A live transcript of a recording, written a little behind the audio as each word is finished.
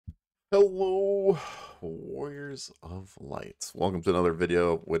Hello, Warriors of Light. Welcome to another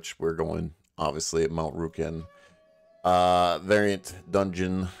video, which we're going, obviously, at Mount Rokkon. Variant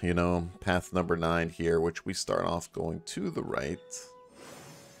dungeon, path number 9 here, which we start off going to the right.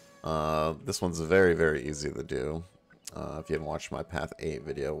 This one's very, very easy to do. If you haven't watched my path 8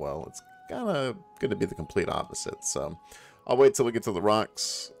 video, well, it's kind of going to be the complete opposite. So, I'll wait till we get to the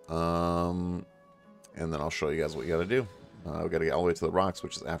rocks, and then I'll show you guys what you got to do. We got to get all the way to the rocks,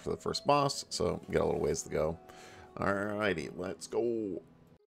 which is after the first boss, so we got a little ways to go. Alrighty, let's go.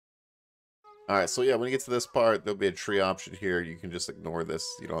 Alright, so yeah, when you get to this part, there'll be a tree option here. You can just ignore this.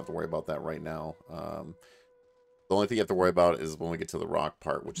 You don't have to worry about that right now. The only thing you have to worry about is when we get to the rock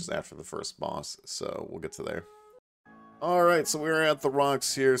part, which is after the first boss, so we'll get to there. Alright, so we're at the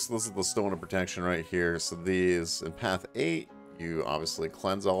rocks here, so this is the stone of protection right here. So these, in path 8, you obviously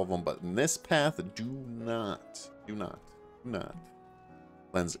cleanse all of them, but in this path, do not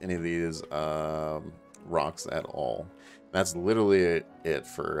cleanse any of these rocks at all. That's literally it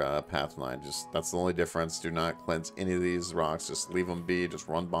for path 9. Just that's the only difference. Do not cleanse any of these rocks. Just leave them be. Just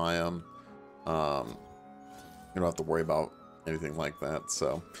run by them. You don't have to worry about anything like that.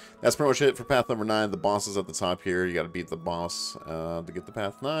 So that's pretty much it for path number 9. The boss is at the top here. You got to beat the boss to get to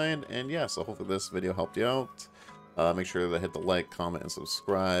path 9. And yeah, so hopefully this video helped you out. Make sure to hit the like, comment, and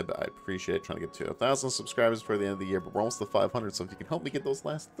subscribe. I appreciate trying to get to 1,000 subscribers before the end of the year, but we're almost to 500, so if you can help me get those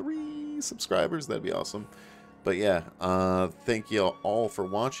last 3 subscribers, that'd be awesome. But yeah, thank you all for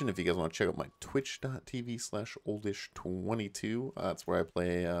watching. If you guys want to check out my twitch.tv/oldish22, that's where I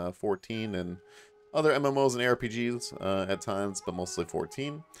play 14 and other MMOs and ARPGs at times, but mostly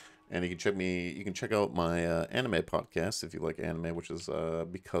 14. And you can check out my anime podcast if you like anime, which is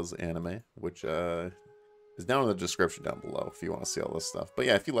Because Anime, which is down in the description down below if you want to see all this stuff. But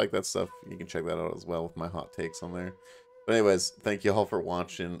yeah, if you like that stuff, you can check that out as well with my hot takes on there. But anyways, thank you all for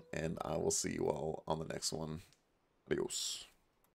watching, and I will see you all on the next one. Adios.